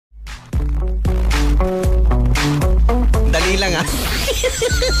na.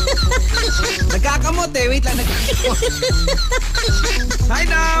 Nagkakamot eh. Wait lang. Hi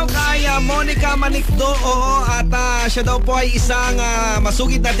now, kay Monica Manikdo. Oo, at siya daw po ay isang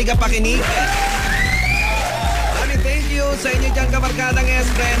masugid na tigapakinig. Thank you sa inyo dyan, kabarkadang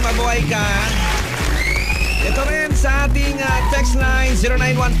S-Friend. Mabuhay ka. Ito rin sa ating text line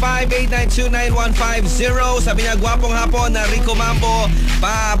 0915-892-9150. Sabi niya, gwapong hapon na Rico Mambo.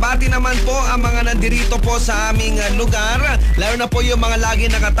 Pabati naman po ang mga nandirito po sa aming lugar. Lalo na po yung mga lagi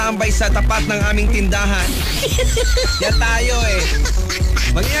nakatambay sa tapat ng aming tindahan. Yan tayo eh.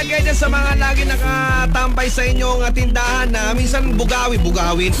 Mag-iagay dyan sa mga lagi nakatambay sa inyong tindahan na minsan bugawin.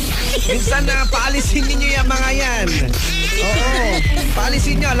 Minsan paalisin ninyo yung mga yan. Oo.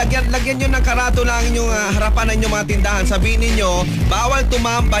 Paalisin nyo. Lagyan nyo ng karato lang inyong harapan ng inyong mga tindahan. Sabihin ninyo, bawal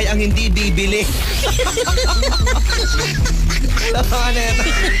tumambay ang hindi bibili.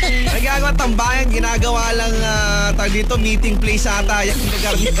 Nagagawa tambayan, ginagawa lang dito meeting place ata yung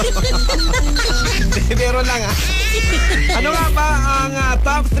lugar nito. Pero lang Ano nga ba ang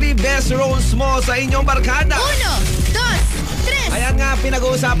top 3 best roles mo sa inyong barkada? 1, 2, 3. Ayan nga,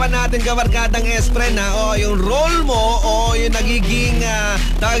 pinag-uusapan natin, kabarkadang S-Friend, o yung role mo o yung nagiging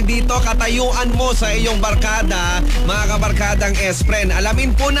tawag dito, katayuan mo sa iyong barkada, mga kabarkadang S-Friend.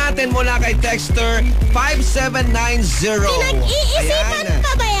 Alamin po natin mula kay Texter 5790. Pinag-iisipan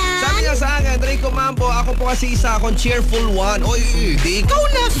pa ba yan? Sabi niya sa akin, Rico Mambo, ako po kasi isa akong cheerful one. Oy, di ikaw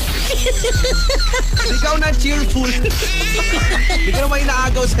na. Ikaw na cheerful. Di ko naman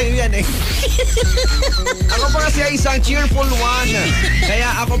inaagaw sa'yo yan eh. Ako po kasi isang cheerful one.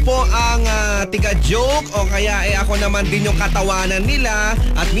 Kaya ako po ang tiga-joke o kaya ako naman din yung katawanan nila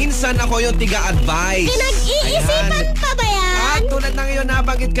at minsan ako yung tiga-advice. Pinag-iisipan pa ba yan? At tulad ng iyo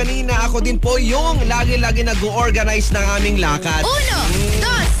nabanggit kanina, ako din po yung lagi-lagi nag-organize ng aming lakad. 1, 2,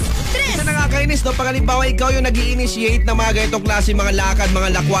 3. Isa nakakainis, no? Pag halimbawa ikaw yung nag-i-initiate ng mga ganitong klase, mga lakad,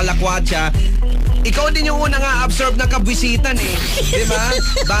 mga lakwa-lakwatsa, ikaw din yung unang absorb ng kabwisitan eh. Di ba?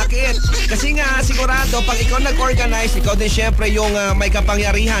 Bakit? Kasi nga, sigurado, pag ikaw nag-organize, ikaw din syempre yung may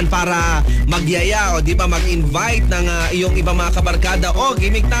kapangyarihan para magyaya o di ba mag-invite ng iyong ibang mga kabarkada. O,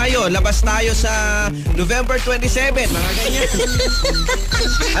 gimmick tayo. Labas tayo sa November 27. Mga ganyan.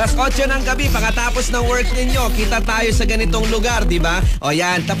 Alas 8 ng gabi, pagkatapos ng work ninyo, kita tayo sa ganitong lugar, di ba? O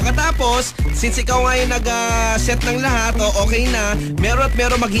yan. Pagkatapos, since ikaw nga yung nag-set ng lahat, o okay na,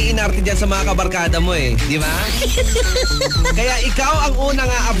 meron mag-iinarte dyan sa mga kabarkada mo eh, di ba? Kaya ikaw ang unang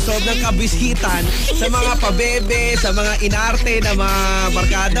absorb ng kabisitan sa mga pabebe, sa mga inarte na mga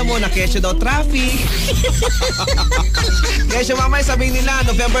barkada mo na kesyo daw traffic. Kesyo mamaya sabihin nila,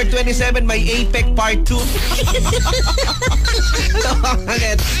 November 27 may APEC Part 2.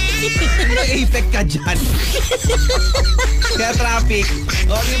 Ano APEC ka dyan? Kaya traffic.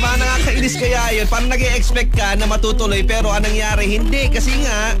 O di ba, nakakainis kaya yun. Parang nag-i-expect ka na matutuloy pero anong nangyari? Hindi, kasi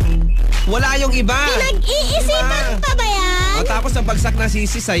nga wala yung iba. Pinag-iisipan pa ba yan? O tapos ang bagsak na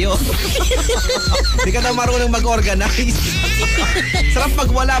sisi sa'yo. Hindi ka na marunong mag-organize. Sarap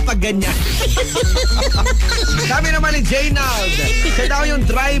pag wala pag ganyan. Sabi naman ni Jaynald, siya daw yung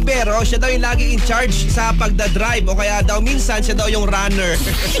driver o siya daw yung lagi in charge sa pagdadrive o kaya daw minsan siya daw yung runner.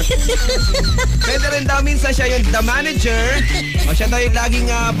 Pwede rin daw minsan siya yung the manager o siya daw yung laging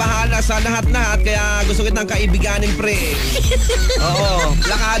bahala sa lahat-lahat kaya gusto kitang kaibiganin pre. Oo,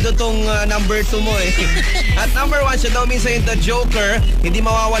 lakado tong number 2 mo eh. At number 1, siya daw minsan yung the joker. Hindi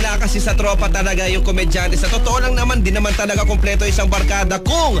mawawala kasi sa tropa talaga yung komedyante. Sa totoo lang naman, di naman talaga kompleto isang barkada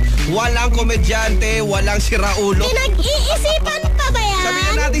kung walang komedyante, walang siraulo. Pinag-iisipan pa ba yan?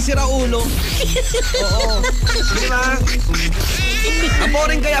 Sabihin natin siraulo. Oo. Di ba? Ang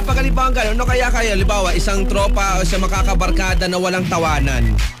boring kaya pag halimbawa gano'n, no kaya halimbawa isang tropa o sa makakabarkada na walang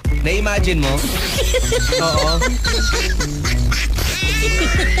tawanan. Na-imagine mo? Oo.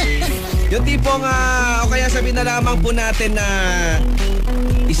 Yung tipong, o kaya sabihin na lamang po natin na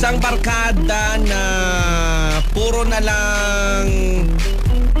isang barkada na puro na lang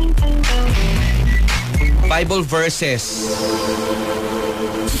Bible verses.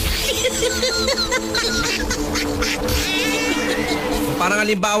 Parang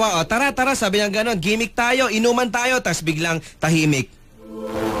halimbawa, tara, sabi niya gano'n, gimmick tayo, inuman tayo, tas biglang tahimik.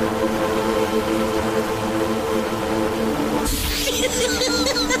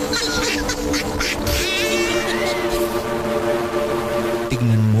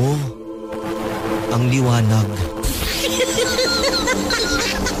 Tignan mo, ang liwanag.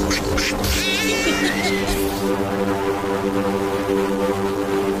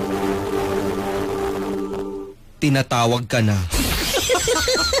 Tinatawag ka na.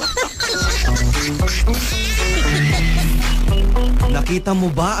 Nakita mo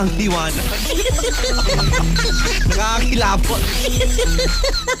ba ang liwanag? Nakakakilapot.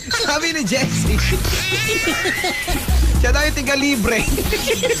 Sabi ni Jessie. Siya daw yung tiga-libre.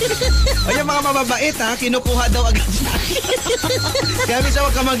 O yung mga mababait ha, kinukuha daw agad siya. Kaya minsan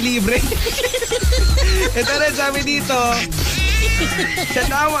huwag ka maglibre. Ito rin sabi dito, siya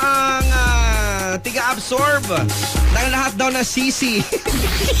daw ang tiga-absorb ng lahat daw na sisi.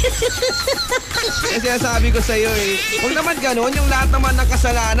 Kasi sabi ko sa'yo huwag naman ganun, yung lahat naman ng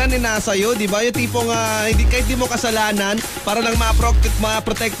kasalanan nasa iyo, di ba? Yung tipong kahit di mo kasalanan, para lang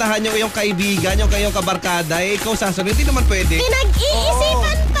maprotektahan yung iyong kaibigan, yung kayong kabarkada, ikaw sasabihin, hindi naman pwede.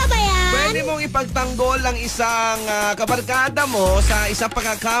 Pinag-iisipan pa ba yan? Pwede mong ipagtanggol ang isang kabarkada mo sa isang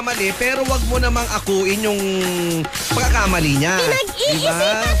pagkakamali, pero wag mo namang akuin yung pagkakamali niya.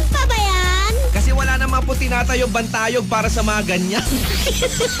 Pinag-iisipan pa ba yan? Kasi wala naman po tinatayog bantayog para sa mga ganyan.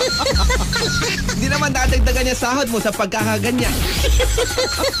 Hindi naman dadagdagan niya sahod mo sa pagkakaganyan.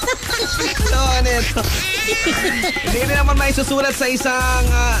 So, ano ito? Hindi rin naman may susulat sa isang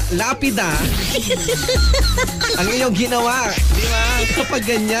lapida ang iyong ginawa. Di ba? Kapag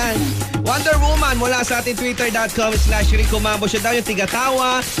ganyan. Wonder Woman mula sa ating twitter.com/RicoMambo. Siya daw yung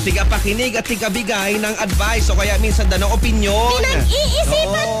tiga-tawa, tiga-pakinig at tiga-bigay ng advice o kaya minsan daw ng opinyon.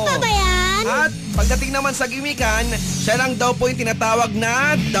 Pinag-iisipan pa ba yan? At pagdating naman sa gimikan, siya lang daw po yung tinatawag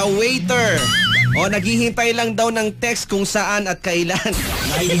na the waiter. O naghihintay lang daw ng text kung saan at kailan.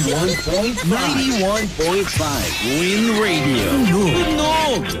 91.5 Win Radio.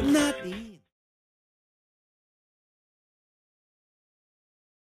 Tunog!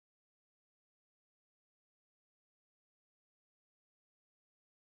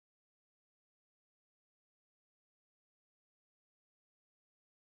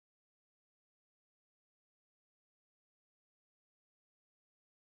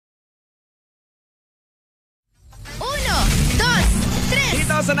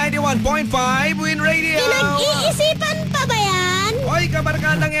 Dito sa 91.5 Win Radio. Pinag-iisipan pa ba yan? Oy,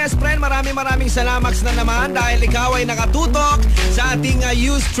 kabarkadang S-Friend, maraming salamat na naman dahil ikaw ay nakatutok sa ating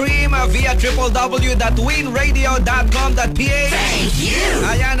Ustream via www.winradio.com.ph. Thank you!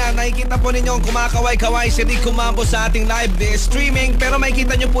 Ayan nakikita po ninyo ang kumakaway-kaway si Rico Mambo sa ating live streaming, pero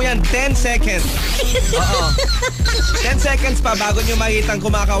makikita nyo po yan 10 seconds. Oo. 10 seconds pa bago nyo makita ang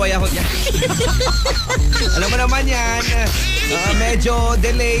kumakaway ako dyan. Alam mo naman yan, medyo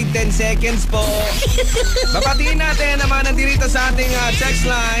delayed, 10 seconds po. Babatiin natin naman nandito sa ating text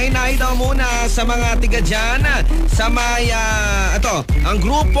line. Ay daw muna sa mga tiga dyan, sa may, ang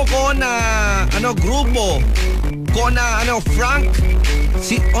grupo ko na, Frank,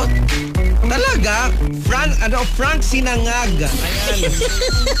 Frank Sinangag. Ayan.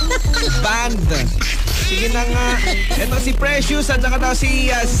 Band. Sige na nga. Ito si Precious at saka daw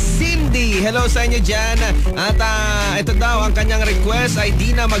si Cindy. Hello sa inyo dyan. At ito daw ang kanyang request ay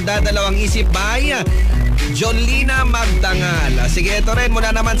di na magdadalawang isip by Jolina Magdangal. Sige, ito rin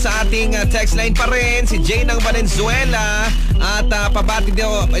mula naman sa ating text line pa rin si Jay ng Valenzuela. At pabati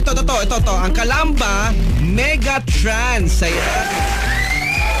daw, ito, ang Kalamba Megatrans. Ayan.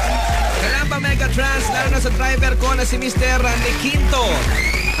 Kalamba Megatrans, lalo na sa driver ko na si Mr. Niquinto.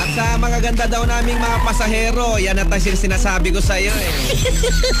 At sa mga ganda daw naming mga pasahero, yan at ang sinasabi ko sa iyo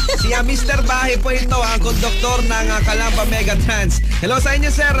Si Mr. Bahe po ito, ang konduktor ng Kalamba Megatrans. Hello sa inyo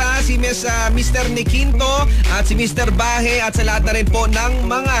sir, si Mr. Niquinto at si Mr. Bahe at sa lahat na rin po ng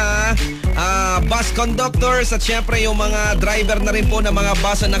mga bus conductors at syempre yung mga driver na rin po ng mga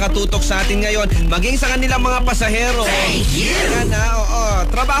bus na nakatutok sa atin ngayon. Maging sa kanilang mga pasahero. Thank you! Yan oo.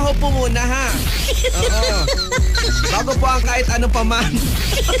 Trabaho po muna ha. Oo. Bago po ang kahit ano pa man.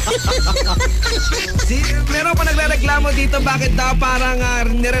 Meron pa nagrereklamo dito bakit daw parang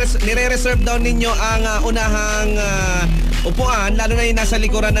nire-reserve daw ninyo ang unahang upuan, lalo na yung nasa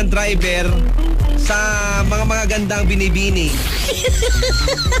likuran ng driver sa mga gandang binibini.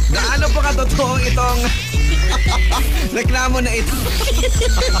 Gaano po katotoo itong reklamo na ito?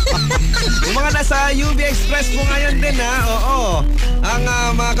 Yung mga nasa UB Express po ngayon din oo. Ang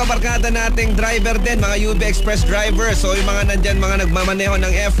mga kabarkada nating driver din, mga UB Express drivers, so yung mga nandyan, mga nagmamaneho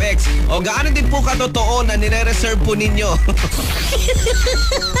ng FX, o gaano din po katotoo na nire-reserve po ninyo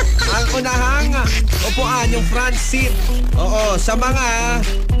ang unahang upuan, yung front seat, oo, sa mga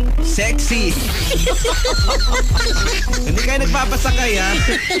sexy. Hindi kayo nagpapasakay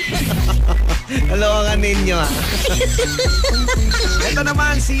Halokan ninyo Ito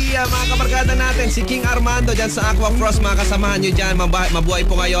naman si mga kabarkada natin, si King Armando dyan sa Aqua Cross, mga kasamahan nyo dyan, mabuhay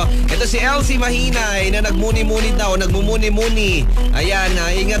po kayo. Ito si Elsie Mahinay na nagmuni-muni daw, nagmumuni-muni. Ayan,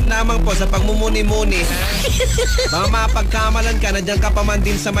 ingat naman po sa pagmumuni-muni. Baka mapagkamalan ka, nandiyan ka pa man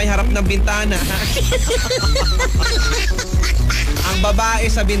din sa may harap ng bintana. babae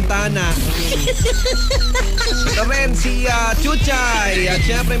sa bintana. Ito rin si Chuchay. At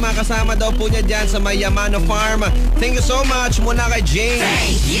syempre mga kasama daw po niya dyan sa Mayamano Farm. Thank you so much muna kay James.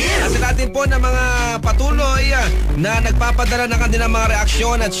 Thank you. Kasi natin po ng mga patuloy na nagpapadala ng kanilang mga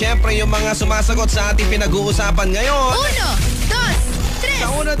reaksyon at syempre yung mga sumasagot sa ating pinag-uusapan ngayon. 1, 2, 3. Sa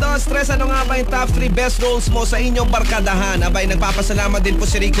 1, 2, 3, ano nga ba yung top 3 best roles mo sa inyong barkadahan? Abay, nagpapasalamat din po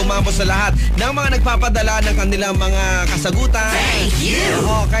si Rico Mambo sa lahat ng mga nagpapadala ng kanilang mga kasagutan. Thank you.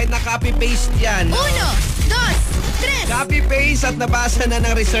 Oo, kahit na copy-paste yan. 1, 2, 3. Copy-paste at nabasa na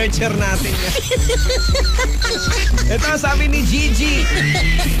ng researcher natin. Ito, sabi ni Gigi.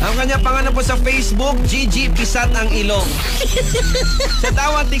 Ang kanya pangalan po sa Facebook, Gigi Pisat ang Ilong. Siya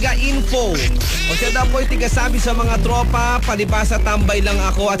daw ang tiga-info. O siya daw po yung tiga-sabi sa mga tropa, palibasa tambay lang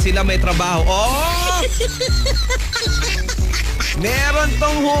ako at sila may trabaho. Oh! Meron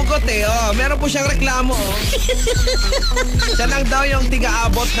tong hugot eh. Oh, meron po siyang reklamo. Oh. Siya lang daw yung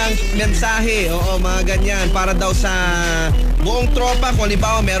tiga-abot ng mensahe. Oo, mga ganyan. Para daw sa buong tropa. Kung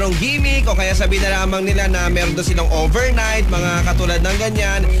halimbawa merong gimmick o kaya sabihin na lamang nila na meron daw silang overnight, mga katulad ng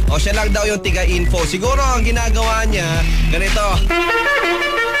ganyan. O siya lang daw yung tiga-info. Siguro ang ginagawa niya, ganito.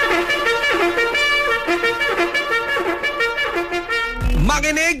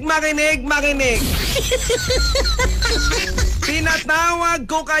 Makinig, makinig, makinig. Tinatawag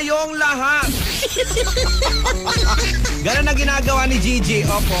ko kayong lahat. Ganon ang ginagawa ni Gigi.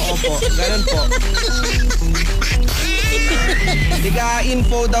 Opo, opo. Ganon po.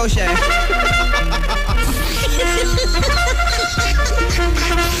 Tiga-info daw siya.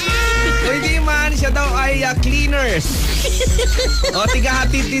 O hindi man, siya daw ay cleaners. O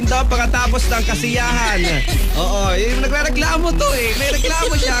tiga-hatid din daw pagkatapos ng kasiyahan. Oo, yung nagreklamo to eh. May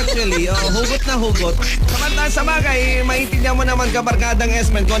reklamo siya actually. O, hugot na hugot. Samantala sa bagay, maintindihan mo naman kabarkadang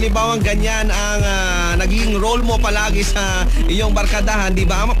Esmen kung halimbawa ganyan ang naging role mo palagi sa iyong barkadahan, di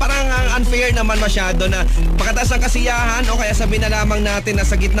ba? Parang unfair naman masyado na pagkatapos ng kasiyahan o kaya sabihin na lamang natin na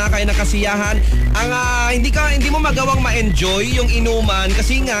sa gitna kayo ng kasiyahan, ang hindi mo magawang ma-enjoy yung inuman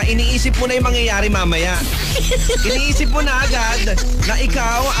kasi nga iniisip mo na yung mangyayari mamaya. Iniisip mo na agad na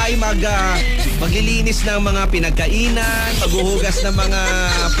ikaw ay maglilinis ng mga pinagkainan, maghuhugas ng mga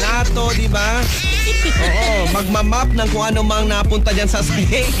plato, di ba? Oo, magmamap ng kung ano mang napunta dyan sa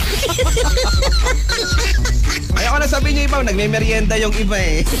sahig. Ayoko na sabihin niyo iba, nagme-merienda yung iba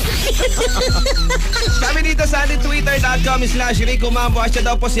eh. Sabi dito sa ating twitter.com/Rico Mambo, siya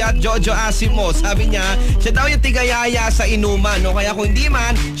daw po si Jojo Asimo. Sabi niya, siya daw yung tigayaya sa inuman. No? Kaya kung hindi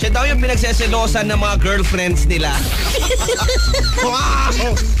man, siya daw yung pinagseselosan ng mga girlfriends nila.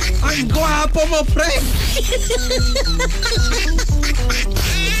 Wow! Ang gwapo mo, pre!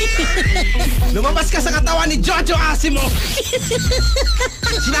 Lumabas ka sa katawan ni Jojo Asimo.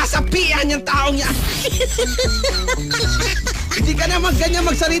 Sinasapian yung taong yan. Hindi ka naman ganyan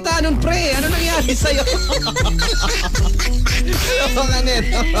magsalita nun, pre. Ano nangyari sa'yo? Ano ka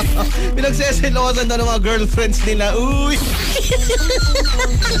neto? Pinagseselosan daw ng mga girlfriends nila. Uy!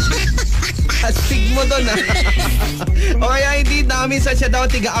 Astig mo doon ah. O kaya hindi namin sa siya daw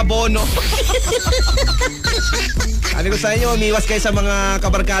tiga-abono. Sabi ko sa inyo, umiwas kayo sa mga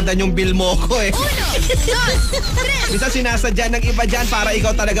kabarkada yung bill mo ko eh. 1, 2, 3. Minsan sinasadya ng iba dyan para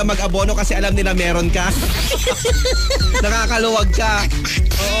ikaw talaga mag-abono kasi alam nila meron ka. Nakakaluwag ka.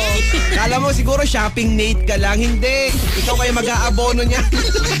 Oo. Kala mo siguro shopping mate ka lang. Hindi. Ikaw kayo mag-aabono niya.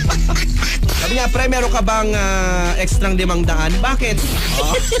 Sabi niya, pre, meron ka bang extrang 500? Bakit?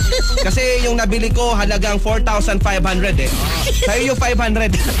 Oh. Kasi yung nabili ko halagang 4,500 eh. Oh. Sa'yo yung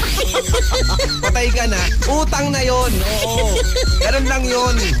 500. Patay ka na. Utang na yon. Oo. Ganun lang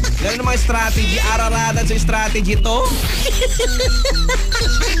yun. Ganun naman strategy. Araradan sa strategy to.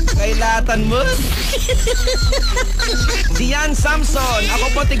 Kailatan mo. Si Yan Samson. Ako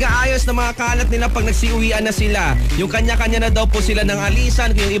po tiga-ayos na mga kalat nila pag nagsiuwian na sila. Yung kanya-kanya na daw po sila ng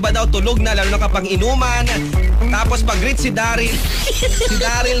alisan. Yung iba daw tulog na, lalo na kapag inuman. Tapos pag-greet si Daryl. Si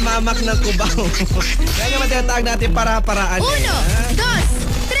Daryl mamak ng kubaw. Kaya naman tinatawag natin para-paraan. 1, 2,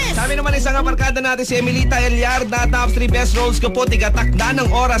 3. Sabi naman isang kabarkada natin si Emilita Eliar na top 3 best roles ko po tigatakda ng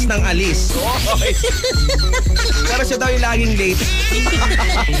oras ng alis. Oy. Pero siya daw yung laging late.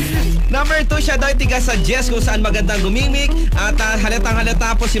 Number 2, siya daw yung tiga-suggest kung saan magandang gumimik. At halatang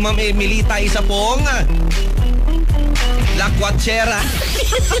halata po si Ma'am Emilita, isa pong lakwatsera.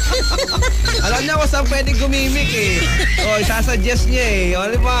 Alam niya kung saan pwedeng gumimik eh. O, isasuggest niya eh. O,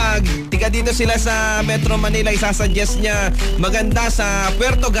 di ba, tiga dito sila sa Metro Manila, isasuggest niya maganda sa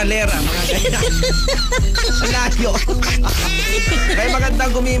Puerto Galera. Mga ganyan. Ang layo. Kaya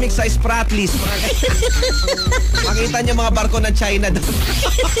magandang gumimik sa Spratlys. Mga ganyan. Makita niyo mga barko ng China doon.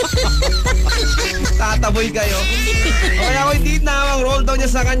 Tataboy kayo. O kaya kung hindi na, ang role daw niya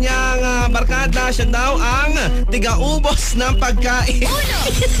sa kanyang barkada, siya daw ang tiga-ubos ng pagkain. 1, 2,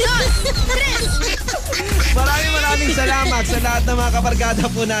 3. Maraming salamat sa lahat ng mga kabarkada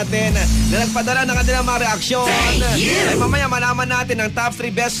po natin na nagpadala ng kanilang mga reaksyon. Ay mamaya malaman natin ang top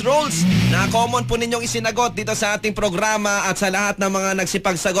 3 best roles na common po ninyong isinagot dito sa ating programa at sa lahat ng mga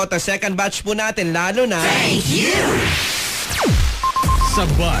nagsipagsagot. Ang second batch po natin, lalo na... Sa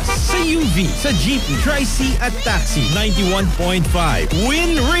bus, sa UV, sa jeep, tri-C at taxi, 91.5.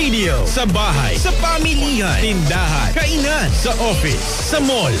 Win Radio. Sa bahay, sa pamilihan, tindahan, kainan, sa office, sa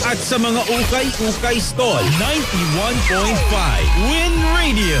mall, at sa mga ukay-ukay stall, 91.5. Win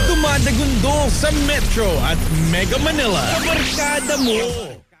Radio. Dumadagundo sa Metro at Mega Manila. Kabarkada mo.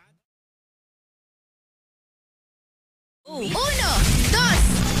 1, 2,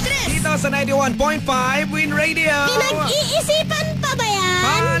 3. Dito sa 91.5 Win Radio. Pinag-iisipan pa ba yan?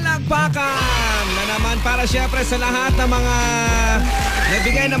 Palakpakan na naman para syempre sa lahat ng mga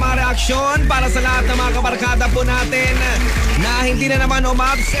nagbigay ng mga reaksyon, para sa lahat ng mga kabarkada po natin na hindi na naman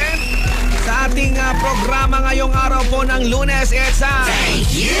umabsent sa ating programa ngayong araw po ng Lunes. It's a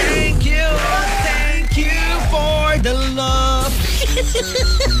thank you for the love.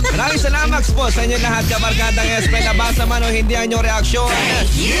 Maraming salamat po sa inyo lahat, kabarkadang Espen. Nabasa man o hindi ang inyong reaksyon.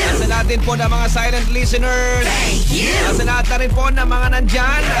 Sa lahat din po ng mga silent listeners. Sa lahat na rin po ng mga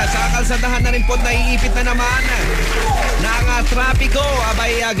nandyan. Sa kalsadahan na rin po naiipit na naman ng trapiko.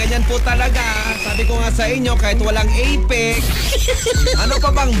 Abay, ganyan po talaga. Sabi ko nga sa inyo, kahit walang apex, ano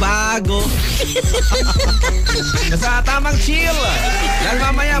pa bang bago? Sa tamang chill. Dahil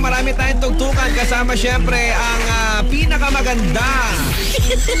mamaya marami tayong tugtukan kasama syempre ang pinakamaganda,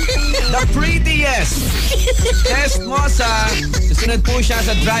 the prettiest, Test Mosa. Susunod po siya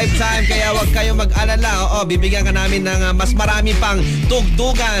sa drive time, kaya huwag kayong mag-alala. Oo, bibigyan ka namin ng mas marami pang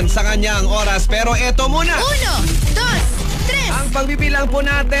tugtugan sa kanyang oras. Pero eto muna. 1, 2, 3. Ang pagbibilang po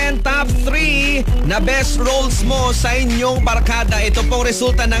natin, top 3 na best roles mo sa inyong barkada. Ito pong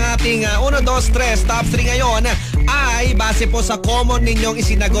resulta ng ating 1, 2, 3 top 3 ngayon ay base po sa common ninyong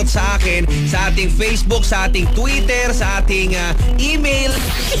isinagot sa akin sa ating Facebook, sa ating Twitter, sa ating email.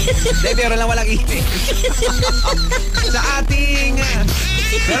 Pero lang walang email. Sa ating...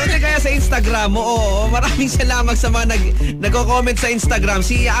 pero hindi kaya sa Instagram mo, maraming salamat sa mga nagko-comment sa Instagram.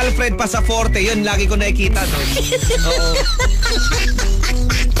 Si Alfred Pasaforte, yun lagi ko nakikita doon. Oo.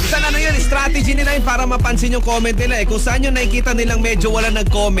 Minsan ano yun, strategy nila yun para mapansin yung comment nila eh. Kung saan yung nakikita nilang medyo wala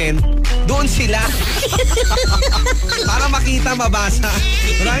nag-comment, doon sila. Para makita, mabasa.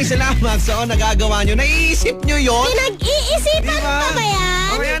 Maraming salamat sa nagagawa nyo. Naiisip nyo yun? Pinag-iisipan Diba? pa ba yan?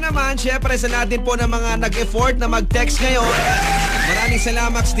 O kaya naman, syempre sa lahat din po ng mga nag-effort na mag-text ngayon. Maraming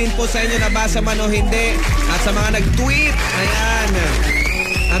salamat din po sa inyo, nabasa man o hindi. At sa mga nag-tweet, ayan.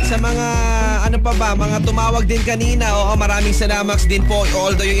 At sa mga, ano pa ba, mga tumawag din kanina, oo, maraming salamat din po.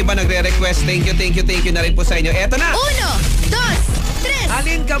 Although yung iba nagre-request, thank you na rin po sa inyo. Eto na! 1, 2, 3.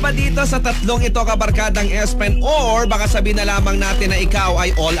 Alin ka ba dito sa tatlong ito, kabarkadang Espen? Or baka sabihin na lamang natin na ikaw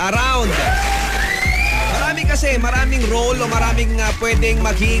ay all around? Maraming role o maraming pwedeng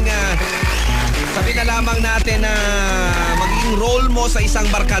maging... sabihin na lamang natin na maging role mo sa isang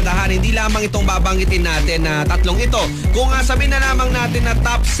barkadahan. Hindi lamang itong babanggitin natin na tatlong ito. Kung sabihin na lamang natin na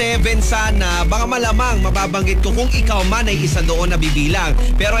top 7 sana, baka malamang mababanggit ko kung ikaw man ay isa doon na bibilang.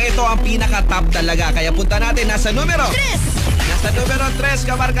 Pero ito ang pinaka-top talaga. Kaya punta natin nasa numero 3. Nasa numero 3,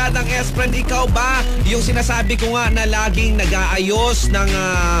 kabarkadang Espen, ikaw ba yung sinasabi ko nga na laging nag-aayos ng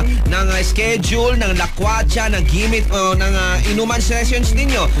schedule, ng lakwatsa, ng gimit o ng inuman sessions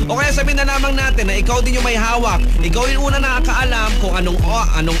ninyo? O kaya sabihin na lamang natin na ikaw din yung may hawak. Ikaw yung una nakakaalam kung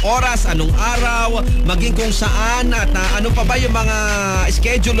anong oras, anong araw, maging kung saan at ano pa ba yung mga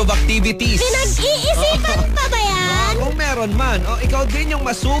schedule of activities. Pinag-iisipan pa ba yan? Kung meron man, ikaw din yung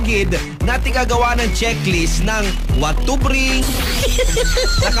masugid na tigagawa ng checklist ng what to bring.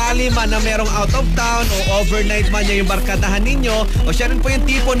 Sakali man na merong out of town o overnight man yung barkadahan ninyo, o siya rin po yung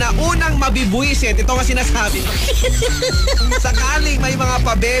tipo na unang mabibuisit. Ito nga sinasabi ko. Sakaling may mga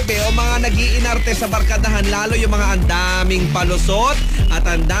pabebe o mga nag-iinarte sa barkadahan, lalo yung mga andaming palusot at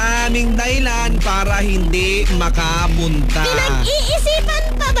andaming dahilan para hindi makapunta.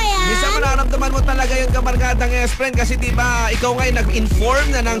 Pinag-iisipan pa ba yan? Minsan mararamdaman mo talaga yung kabarkadang S-friend kasi diba, ikaw ngayon nag-inform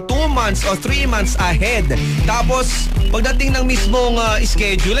na ng 2 months o 3 months ahead. Tapos, pagdating ng mismong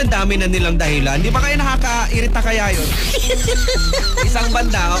schedule, ang dami na nilang dahilan. Di ba kayo nakaka-irita kaya yun? Isang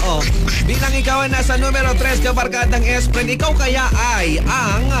banda, oo. Bilang ikaw ay nasa numero 3 kabarkadang S-friend, ikaw kaya ay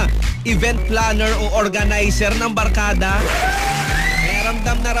ang event planner o organizer ng barkada?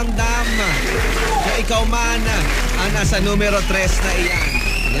 Ramdam na ramdam na ikaw man ang nasa numero 3 na iyan.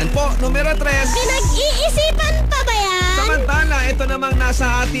 Yan po, numero 3. Pinag-iisipan pa ba yan? Samantala, ito namang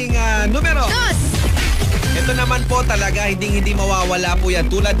nasa ating numero. Dos. Ito naman po talaga, hindi mawawala po yan.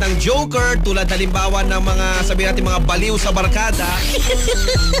 Tulad ng Joker, tulad halimbawa ng mga, sabihin natin, mga baliw sa barkada.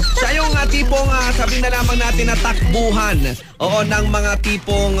 Siya yung tipong, sabihin na lamang natin na takbuhan. Oo, ng mga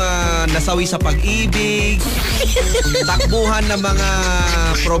tipong nasawi sa pag-ibig, takbuhan ng mga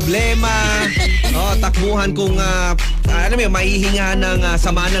problema, takbuhan kung mahihinga ng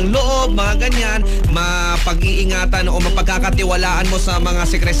sama ng loob, mga ganyan, mapag-iingatan o mapagkakatiwalaan mo sa mga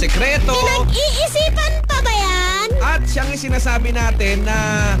sekre-sekreto. Pinag-iisipan pa ba yan? At siyang sinasabi natin na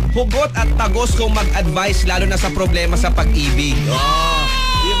hugot at tagos kung mag-advise lalo na sa problema sa pag-ibig.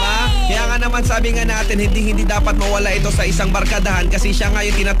 Di ba? Kaya nga naman sabi nga natin, hindi dapat mawala ito sa isang barkadahan kasi siya nga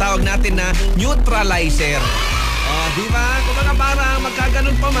yung tinatawag natin na neutralizer. Di ba? Kung mga parang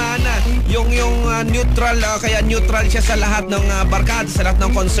magkaganon pa man, yung neutral, kaya neutral siya sa lahat ng barkada, sa lahat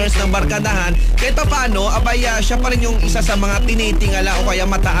ng concerns ng barkadahan. Kahit pa paano, siya pa rin yung isa sa mga tinitingala o kaya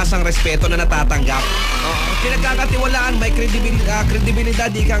mataas ang respeto na natatanggap. Pinagkakatiwalaan, may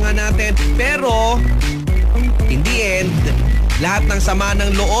kredibilidad, ika nga natin. Pero, in the end, lahat ng sama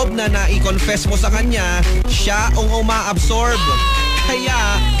ng loob na i-confess mo sa kanya, siya ang uma-absorb.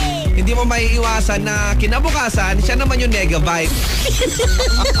 Kaya, hindi mo maiiwasan na kinabukasan, siya naman yung nega vibe.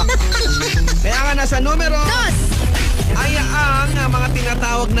 Kaya nga nasa numero Dos. ay ang mga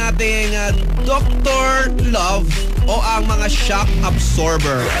tinatawag nating Dr. Love o ang mga shock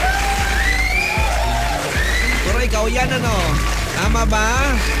absorber. Pero ikaw yan Tama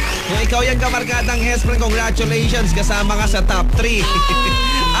ba? Kung ikaw yung kabarkadang S-friend, congratulations, kasama ka sa top 3.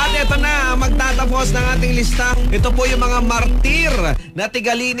 At ito na, magtatapos ng ating lista. Ito po yung mga martir na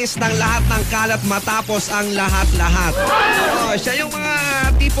tigalinis ng lahat ng kalat matapos ang lahat-lahat. Siya yung mga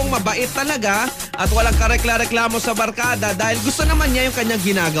tipong mabait talaga at walang karekla-reklamo sa barkada dahil gusto naman niya yung kanyang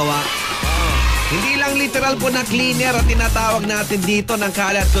ginagawa. Hindi lang literal po na cleaner at tinatawag natin dito ng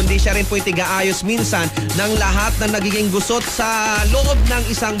kalat, kundi siya rin po itigaayos minsan ng lahat na nagiging gusot sa loob ng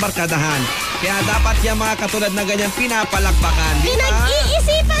isang barkadahan. Kaya dapat yung mga katulad na ganyan pinapalakpakan.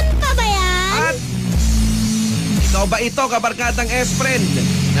 Pinag-iisipan pa ba yan? At ikaw ba ito, kabarkadang S-friend?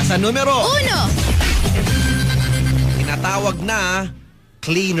 Nasa numero 1. tinatawag na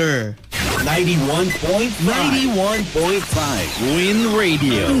cleaner. 91.5 Win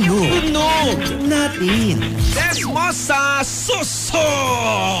Radio. Tunog natin. Desmosa susunod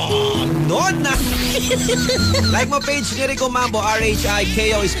na. Like mo page ni Rico Mambo,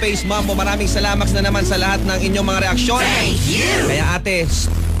 RHIKO space Mambo. Maraming salamat na naman sa lahat ng inyong mga reaksyon. Thank you. Kaya ate,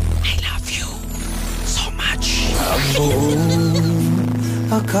 I love you so much.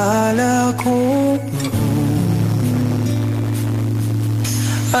 Akala ko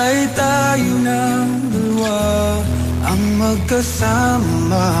ay tayo ng dalawa ang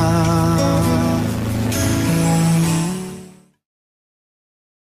magkasama.